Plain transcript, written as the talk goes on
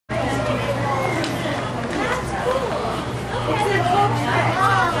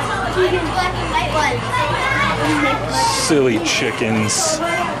silly chickens.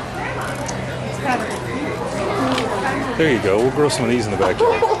 There you go. We'll grow some of these in the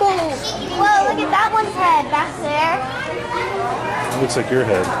backyard. Whoa, look at that one's head back there. It looks like your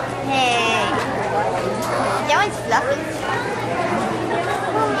head. Hey. That one's fluffy.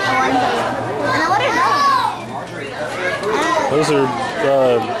 And what are those? Those are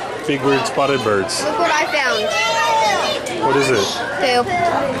big weird spotted birds. Look what I found. What is it? Poo.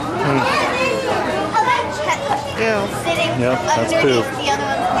 Ew. Yep, that's poo.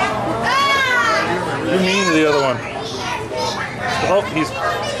 You're mean to the other one. Oh, he's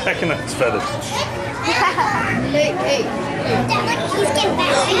pecking at his feathers. Hey.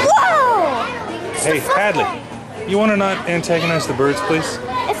 Whoa! Hey, Hadley, you want to not antagonize the birds, please?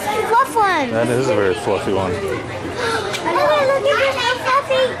 It's a fluff one. That is a very fluffy one. Look at this, so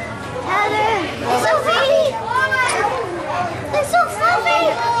fluffy. They're so fluffy. They're so fluffy.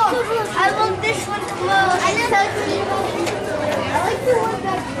 I love this one the most. It's so cute. I like the one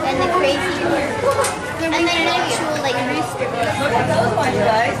back there. And the crazy one. And then an actual like rooster. Those ones,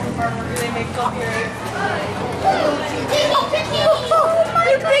 guys. They make up here. Oh my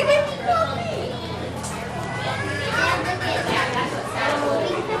goodness.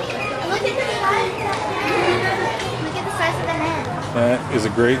 Look at the size. Look at the size of the head. That is a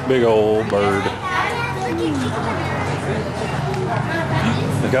great big old bird.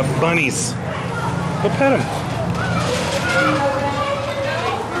 They got bunnies. Go pet them.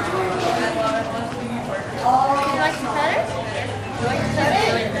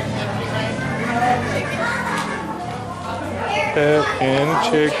 Pet and a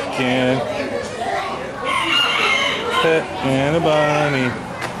chicken. Pet and a bunny.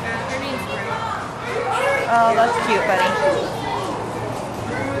 Oh, that's cute, buddy.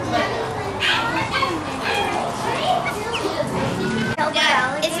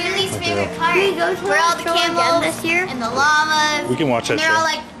 Yeah, it's Lily's favorite part. Where all the camels this year and the llamas. We can watch that They're all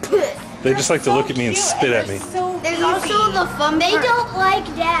show. like. They just like to look at me and spit at me. There's also the fun. They don't like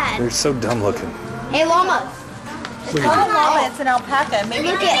Dad. They're so dumb looking. Hey, llamas. Look Oh, at llama, it's an alpaca. Maybe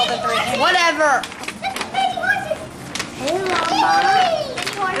Look it's at over 3 inches. whatever. Hey, llama.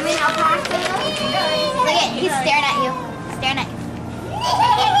 I mean, alpaca. Look at he's staring at you. Staring at you.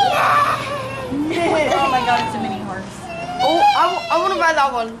 Oh my god, it's a mini horse. Oh, I want to buy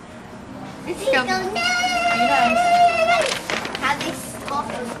that one. It's Are you nice? Have this off.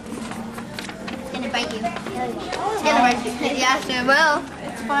 It's gonna bite you. It's gonna bite you. Yes, it will.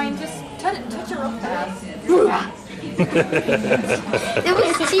 It's fine. Just touch it real fast. It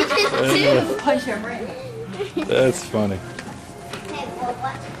was cheated too. Punch him right. That's funny.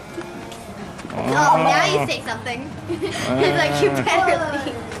 Oh, now you say something. It's like you better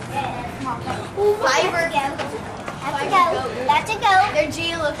leave. Fiber. That's a goat. Their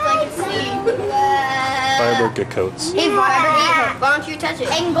G looks like it's C. Fiber coats. Hey, Fiber, why don't you touch it?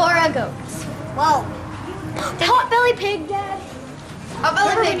 Angora goats. Whoa. Hot belly pig, Dad. Hot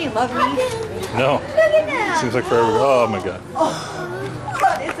belly pig. You love me. No. Look at that. Seems like forever. Oh my god.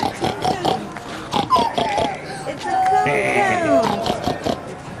 God, it's a coon. It's a coon.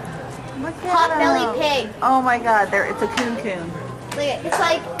 Look at Hot belly him. pig. Oh my god, there it's a coon. Look at it's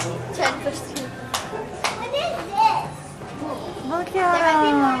like 10%. What is this? Look There might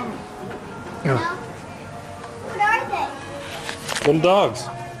be more. at him. No? What are they? Little dogs.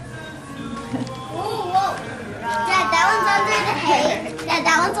 Whoa. Dad, that one's under the hay. Dad,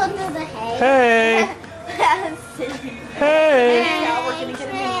 that one's under the hay. Hey. Hey. Now we're gonna get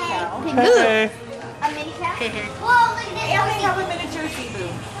a mini cow. Hey. A mini cat? Whoa, look at this. And we have a miniature cebu.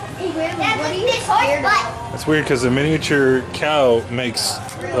 Dad, look at this horse butt. That's weird because a miniature cow makes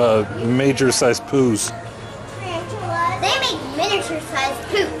major sized poos. They make miniature sized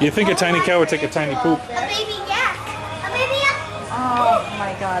poop. You think a tiny cow would take a tiny poop? A baby yak. A baby yak. Oh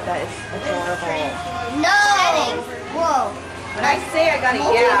my god, that is adorable. No. Whoa. When I say I got a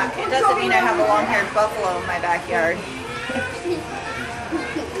yak, it doesn't mean I have a long-haired buffalo in my backyard.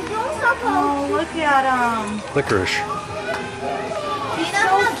 Oh, look at them. Licorice. Do you know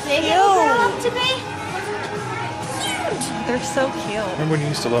how big it will grow up to be? They're so cute. Remember when you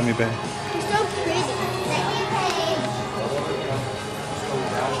used to love me, babe? They're so pretty.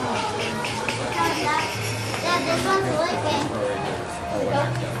 Dad, this one's licking.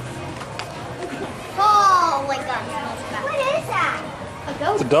 Oh my god. What is that? A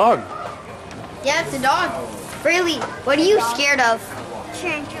goat. It's a dog. Yeah, it's a dog. Really? What are you scared of?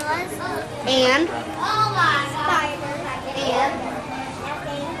 Tarantulas. And? And?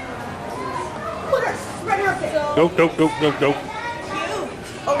 Go, go, go, go, go.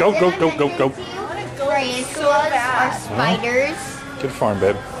 Go, go, go, go, go. Tarantulas are spiders. Good farm,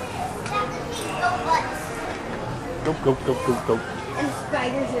 babe. Go, go, go, go, go. And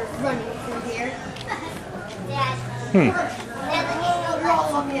spiders are running through here. Dad.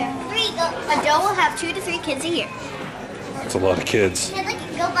 A doe will have 2 to 3 kids a year. That's a lot of kids. Look at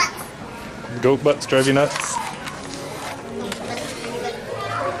goat butts. Goat butts drive you nuts?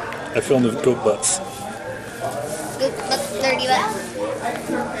 I filmed the goat butts. Goat butts, dirty butts.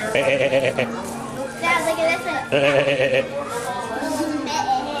 Dad, look at this one.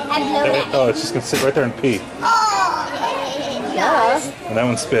 Oh, it's just gonna sit right there and pee. Oh! Yeah. And that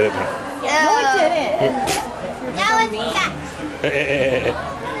one spit at me. No, it didn't. That one's fat.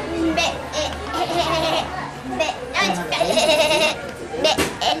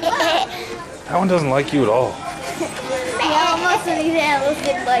 That one doesn't like you at all. Yeah, most of these animals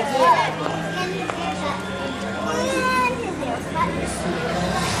didn't like you.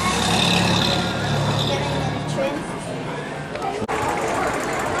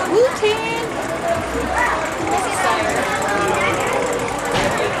 Wu-Tang.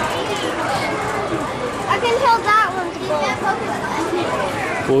 I can kill that one. Can you get Pokemon?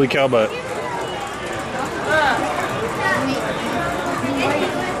 Holy cow butt.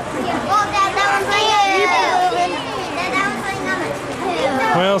 Well, Dad, that one's like Dad, that one's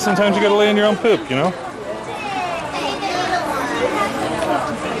like Well, sometimes you gotta lay in your own poop, you know?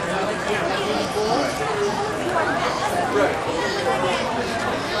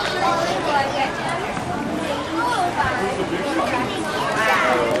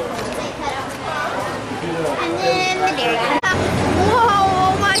 And then the dairy. Whoa,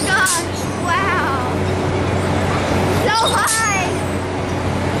 oh my gosh. Wow. So high.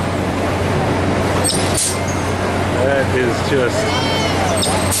 That is just,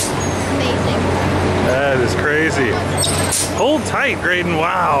 Amazing. that is crazy. Hold tight, Graydon,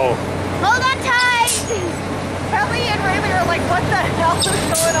 wow. Hold on tight. Ellie and Raven are like, what the hell is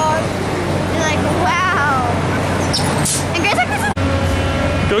going on? You're like, wow. And Grace like, this is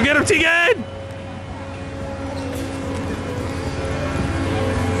Go get him, Tegan!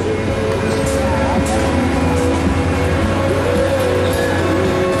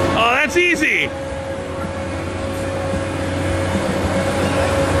 Oh, that's easy.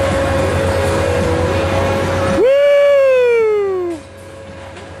 Woo!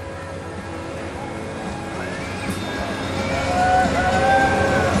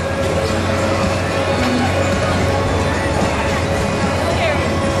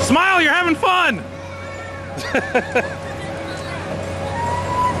 Smile, you're having fun.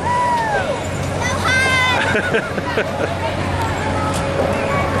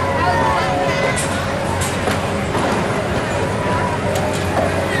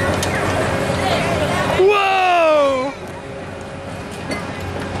 Whoa!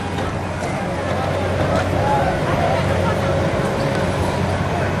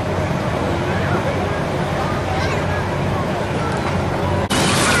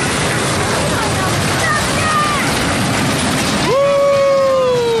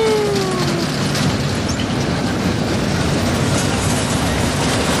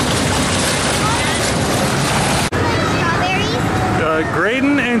 strawberries.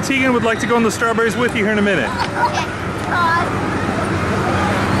 Graydon and Tegan would like to go on the strawberries with you here in a minute. Okay.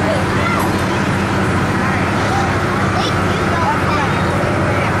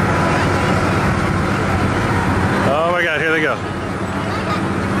 Oh my god, here they go.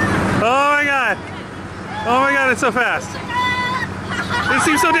 Oh my god. Oh my god, it's so fast. It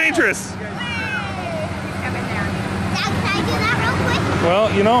seems so dangerous. Dad, can I do that real quick? Well,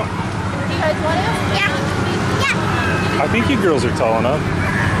 you know, You guys want to? Yeah. Yeah. I think you girls are tall enough.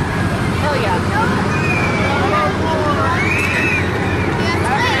 Oh, yeah.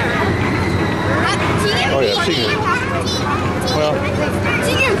 Oh yeah, Tegan. Well,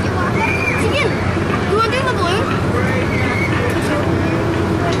 Tegan, you want to do the balloon?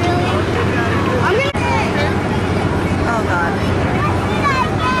 I'm gonna. Oh, God.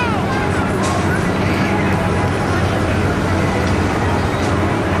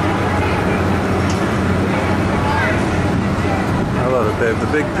 I love it, babe.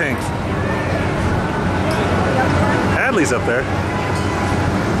 The big pink. Hadley's up there.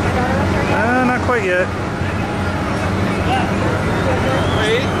 Not quite yet.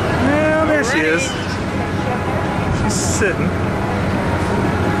 Yeah, there she is. She's sitting.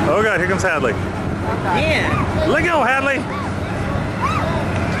 Oh god, here comes Hadley. Yeah. Let go, Hadley.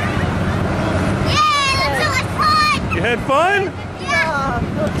 Yay! That's so much fun. You had fun? Yeah.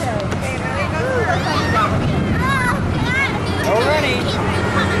 Already.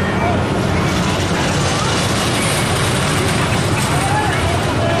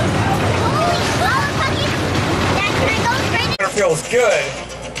 Dad, can I go straight? Feels good.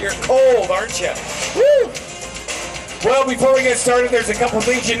 You're cold, aren't you? Woo! Well, before we get started, there's a couple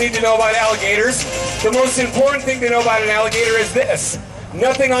things you need to know about alligators. The most important thing to know about an alligator is this.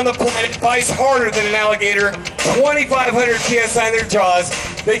 Nothing on the planet bites harder than an alligator. 2,500 PSI in their jaws.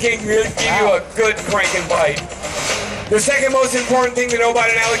 They can really give you a good cranking bite. The second most important thing to know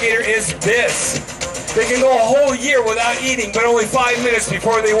about an alligator is this. They can go a whole year without eating, but only 5 minutes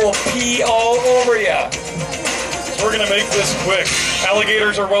before they will pee all over you. We're going to make this quick.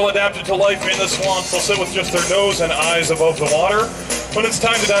 Alligators are well adapted to life in the swamps. They'll sit with just their nose and eyes above the water. When it's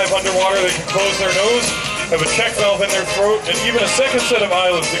time to dive underwater, they can close their nose, have a check valve in their throat, and even a second set of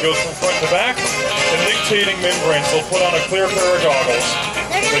eyelids that goes from front to back, and dictating membranes. They'll put on a clear pair of goggles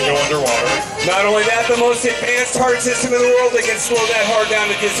as they go underwater. Not only that, the most advanced heart system in the world, they can slow that heart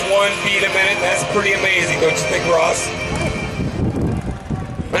down to just 1 beat a minute. That's pretty amazing, don't you think, Ross?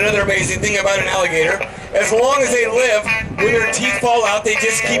 Another amazing thing about an alligator, as long as they live, when their teeth fall out, they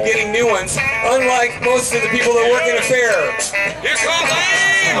just keep getting new ones, unlike most of the people that work in a fair. Here comes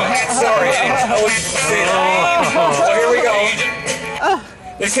Sorry, I was saying that. So here we go.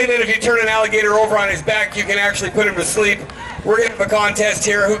 They say that if you turn an alligator over on his back, you can actually put him to sleep. We're going to have a contest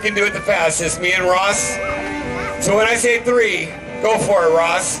here. Who can do it the fastest, me and Ross? So when I say 3, go for it,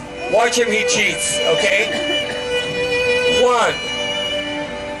 Ross. Watch him, he cheats, okay? 1.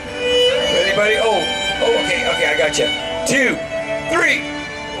 Anybody? Oh, okay, I got you. 2, 3.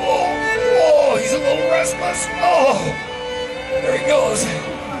 Oh, he's a little restless. Oh, there he goes.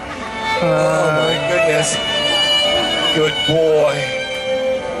 Oh my goodness. Good boy.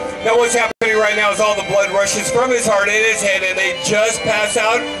 Now what's happening right now is all the blood rushes from his heart in his head and they just pass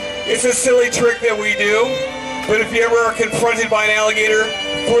out. It's a silly trick that we do. But if you ever are confronted by an alligator,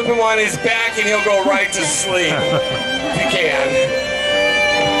 flip him on his back and he'll go right to sleep. If you can.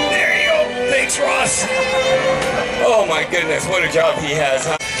 There you go. Thanks, Ross. Oh my goodness, what a job he has,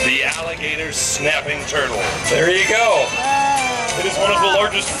 huh? The alligator snapping turtle. There you go. It is one of the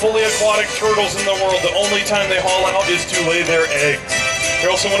largest fully aquatic turtles in the world. The only time they haul out is to lay their eggs. They're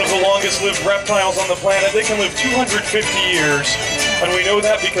also one of the longest lived reptiles on the planet. They can live 250 years. And we know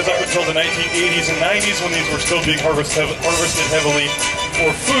that because up until the 1980s and 90s, when these were still being harvested heavily for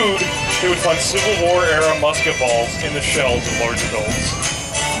food, they would find Civil War era musket balls in the shells of large adults.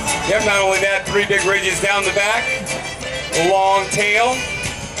 Yep, not only that, 3 big ridges down the back, a long tail,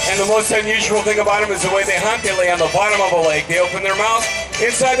 and the most unusual thing about them is the way they hunt. They lay on the bottom of a lake. They open their mouth.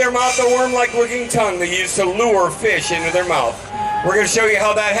 Inside their mouth, a worm-like looking tongue they use to lure fish into their mouth. We're going to show you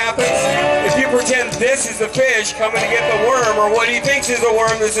how that happens. If you pretend this is the fish coming to get the worm, or what he thinks is a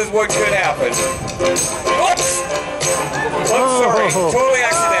worm, this is what could happen. Oops! Oops, sorry. Totally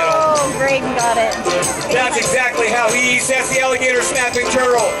accidental. Oh, Braden got it. That's exactly how he eats. That's the alligator snapping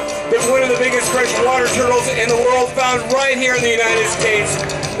turtle. It's one of the biggest freshwater turtles in the world, found right here in the United States.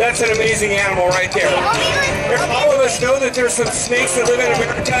 That's an amazing animal right there. All of us know that there's some snakes that live in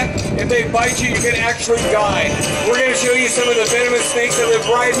America. If they bite you, you can actually die. We're going to show you some of the venomous snakes that live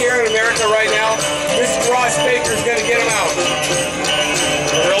right here in America right now. This is Ross Baker's going to get them out.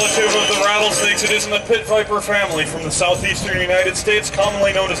 A relative of the rattlesnakes, it is in the pit viper family from the southeastern United States,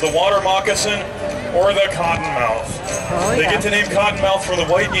 commonly known as the water moccasin or the cottonmouth. They get the name cottonmouth from the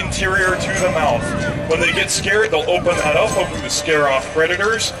white interior to the mouth. When they get scared, they'll open that up, hoping to scare off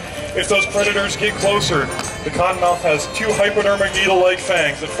predators. If those predators get closer, the cottonmouth has 2 hypodermic needle-like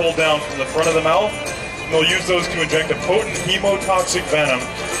fangs that fold down from the front of the mouth. And they'll use those to inject a potent hemotoxic venom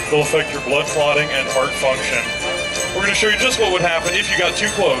that'll affect your blood clotting and heart function. We're going to show you just what would happen if you got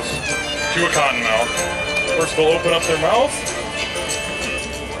too close to a cottonmouth. First, they'll open up their mouth.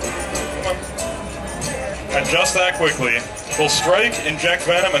 And just that quickly, they'll strike, inject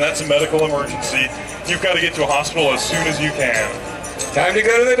venom, and that's a medical emergency. You've got to get to a hospital as soon as you can. Time to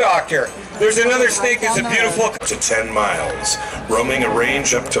go to the doctor. There's another snake that's a beautiful... To 10 miles, roaming a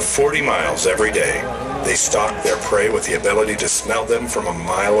range up to 40 miles every day. They stalk their prey with the ability to smell them from a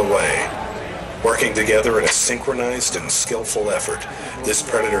mile away. Working together in a synchronized and skillful effort, this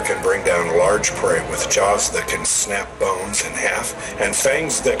predator can bring down large prey with jaws that can snap bones in half and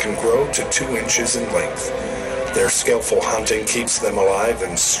fangs that can grow to 2 inches in length. Their skillful hunting keeps them alive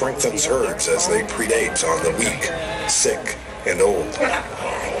and strengthens herds as they predate on the weak, sick, and old.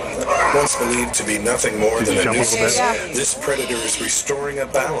 Once believed to be nothing more than a nuisance, this predator is restoring a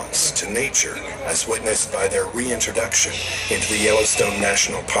balance to nature, as witnessed by their reintroduction into the Yellowstone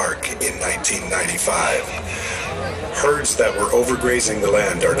National Park in 1995. Herds that were overgrazing the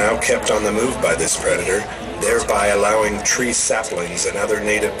land are now kept on the move by this predator, thereby allowing tree saplings and other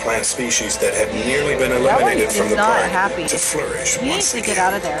native plant species that had nearly been eliminated from the park to flourish once again. Get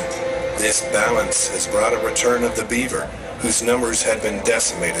out of there. This balance has brought a return of the beaver, whose numbers had been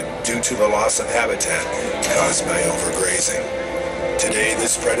decimated due to the loss of habitat caused by overgrazing. Today,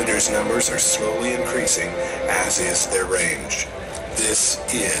 this predator's numbers are slowly increasing, as is their range. This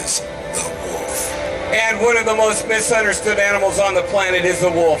is the wolf. And one of the most misunderstood animals on the planet is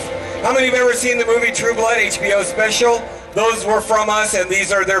the wolf. How many have ever seen the movie True Blood, HBO special? Those were from us, and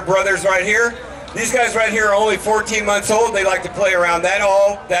these are their brothers right here. These guys right here are only 14 months old. They like to play around. That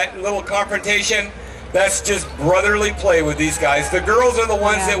little confrontation, that's just brotherly play with these guys. The girls are the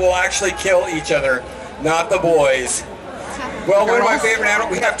ones that will actually kill each other, not the boys. Well, one of my favorite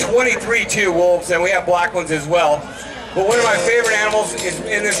animals, we have 23 too, wolves, and we have black ones as well. But one of my favorite animals is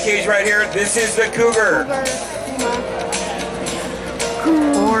in this cage right here. This is the cougar.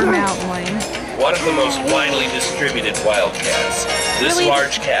 Or mountain lion. One of the most widely distributed wildcats. This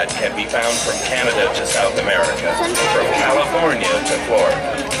large cat can be found from Canada to South America, from California to Florida.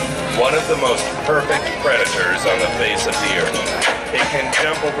 One of the most perfect predators on the face of the earth. It can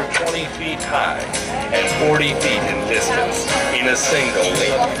jump over 20 feet high and 40 feet in distance in a single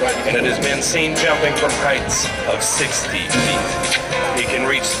leap, and it has been seen jumping from heights of 60 feet. It can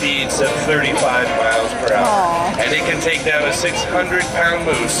reach speeds of 35 miles per hour, and it can take down a 600-pound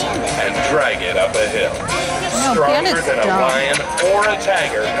moose and drag it up a hill. Stronger than a lion or a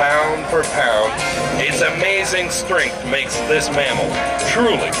tiger, pound for pound, its amazing strength makes this mammal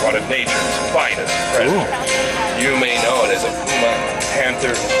truly one of nature's finest predators. You may know it as a puma,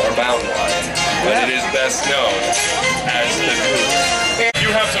 panther, or mountain lion, but it is best known as the cougar. You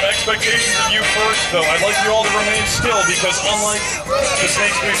have some expectations of you first, though. I'd like you all to remain still because unlike the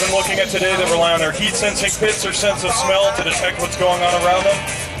snakes we've been looking at today that rely on their heat-sensing pits or sense of smell to detect what's going on around them,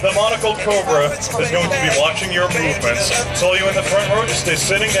 the monocled cobra is going to be watching your movements. So all you in the front row, just stay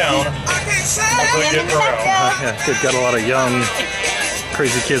sitting down as they get around. Yeah, good. Got a lot of young,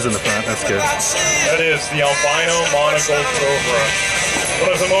 crazy kids in the front. That's good. That is the albino monocled cobra.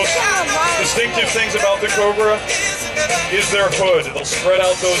 One of the most distinctive things about the cobra is their hood. They'll spread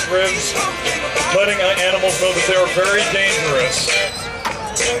out those ribs, letting animals know that they are very dangerous.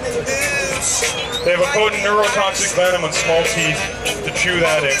 They have a potent neurotoxic venom and small teeth to chew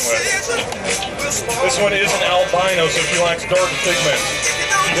that in with. This one is an albino, so she lacks dark pigment.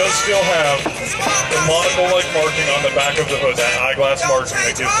 She does still have the monocle-like marking on the back of the hood, that eyeglass marking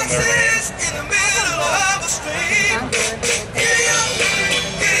that gives them their name.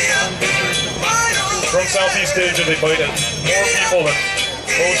 From Southeast Asia, they bite at more people than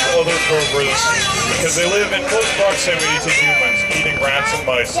most other cobras because they live in close proximity to humans, eating rats and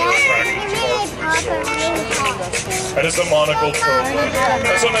mice that are attracted to our food source. That is the monocled cobra.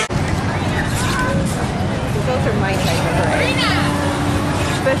 That's one of Those are my type of rides.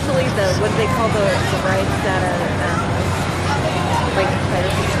 Especially what they call the rides that are like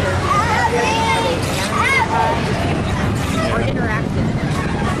or interactive.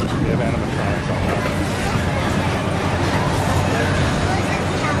 We have animatronics on that.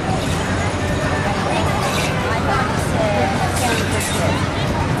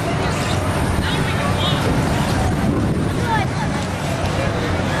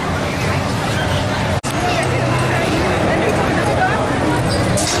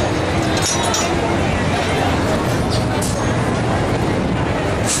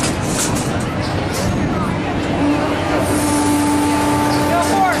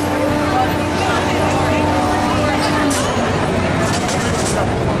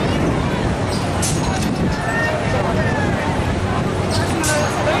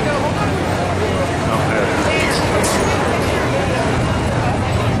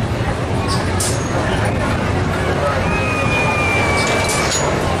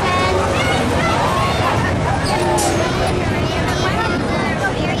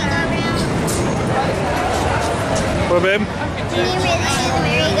 What, babe? Do you really do the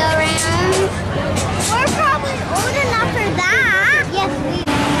merry-go-round? We're probably old enough for that. Yes, we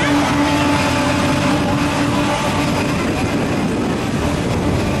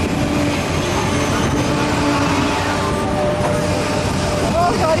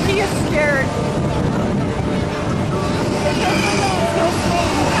Oh God, he is scared.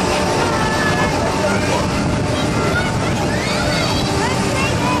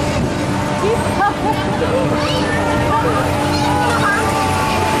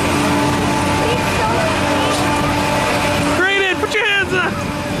 Graydon, put your hands up!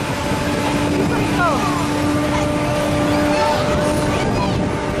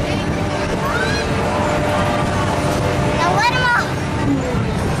 now let him off.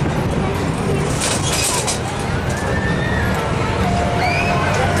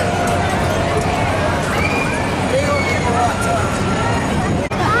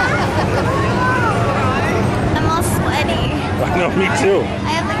 me too.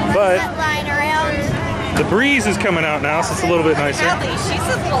 I have like a But line around. the breeze is coming out now, so it's a little bit nicer. Kelly, she's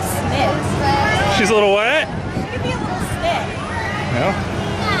a little snit. She's a little wet. She could be a little snit. No?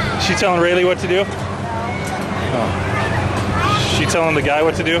 She telling Rayleigh what to do? Oh. She telling the guy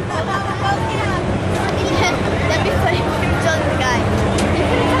what to do? That'd be funny if you were telling the guy.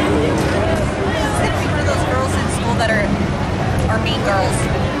 It's gonna be one of those girls in school that are mean girls.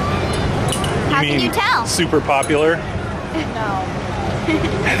 How can you tell? Super popular? No.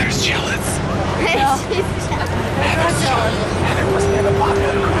 Heather's jealous. Heather must be the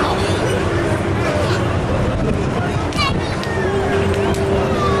popular girl.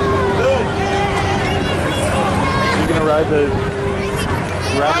 You're gonna ride the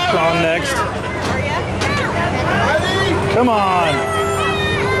Raptron next? Come on!